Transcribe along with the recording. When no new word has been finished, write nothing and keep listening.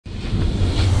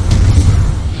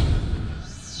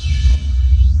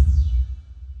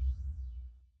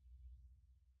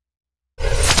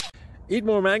Eat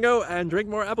more mango and drink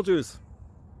more apple juice.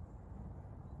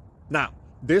 Now,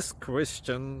 this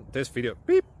video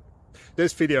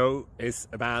is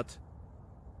about...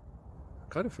 I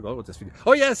kind of forgot what this video...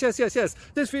 Oh, yes.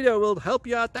 This video will help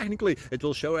you out technically. It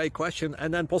will show a question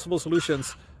and then possible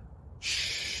solutions.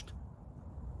 Shh.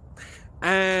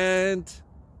 And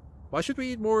why should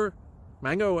we eat more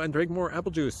mango and drink more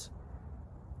apple juice?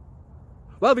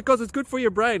 Well, because it's good for your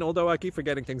brain, although I keep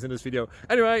forgetting things in this video.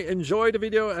 Anyway, enjoy the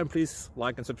video and please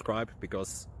like and subscribe,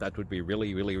 because that would be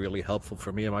really helpful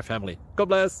for me and my family. God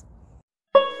bless!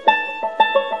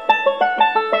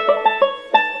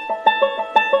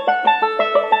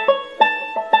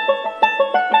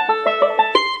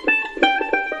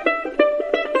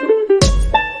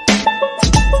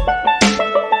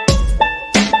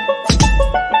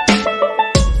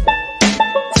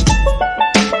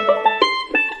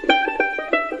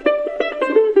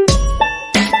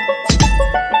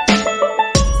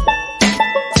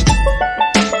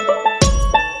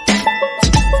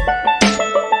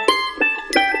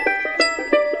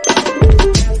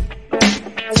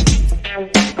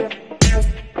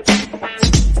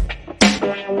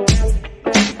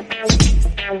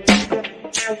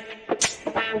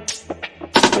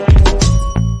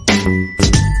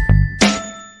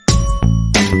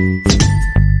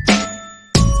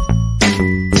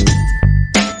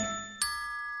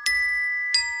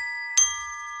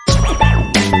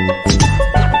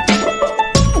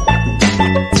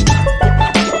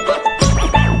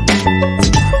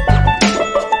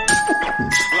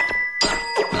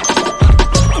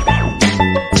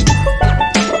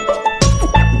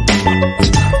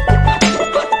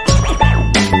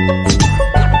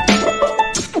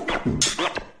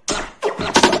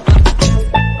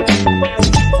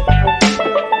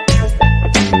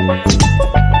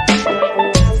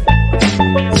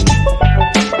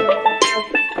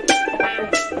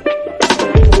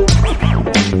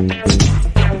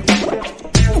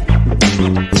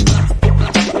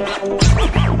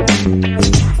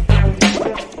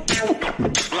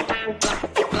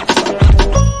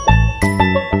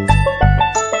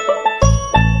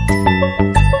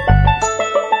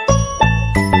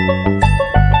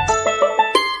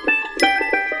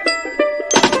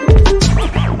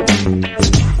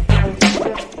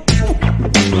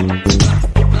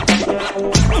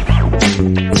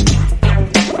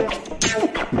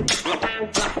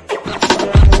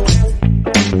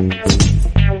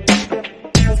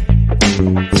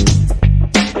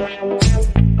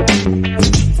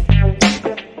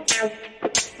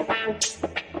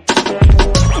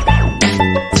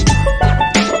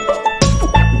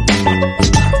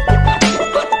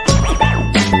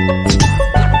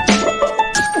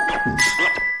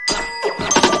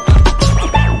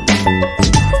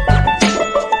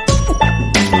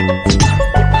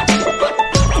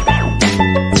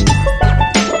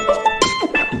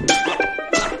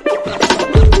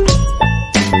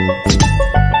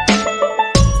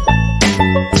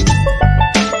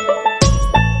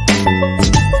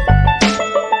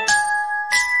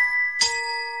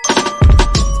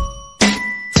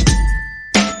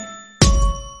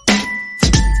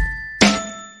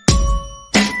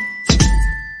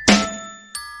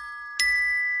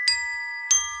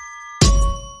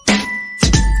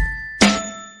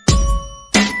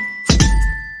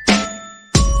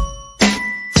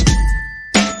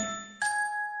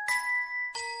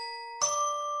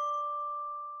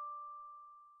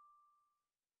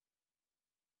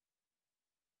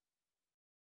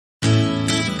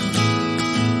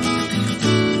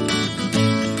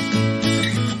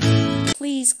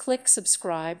 Please click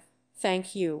subscribe.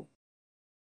 Thank you.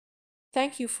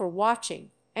 Thank you for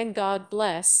watching, and God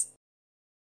bless.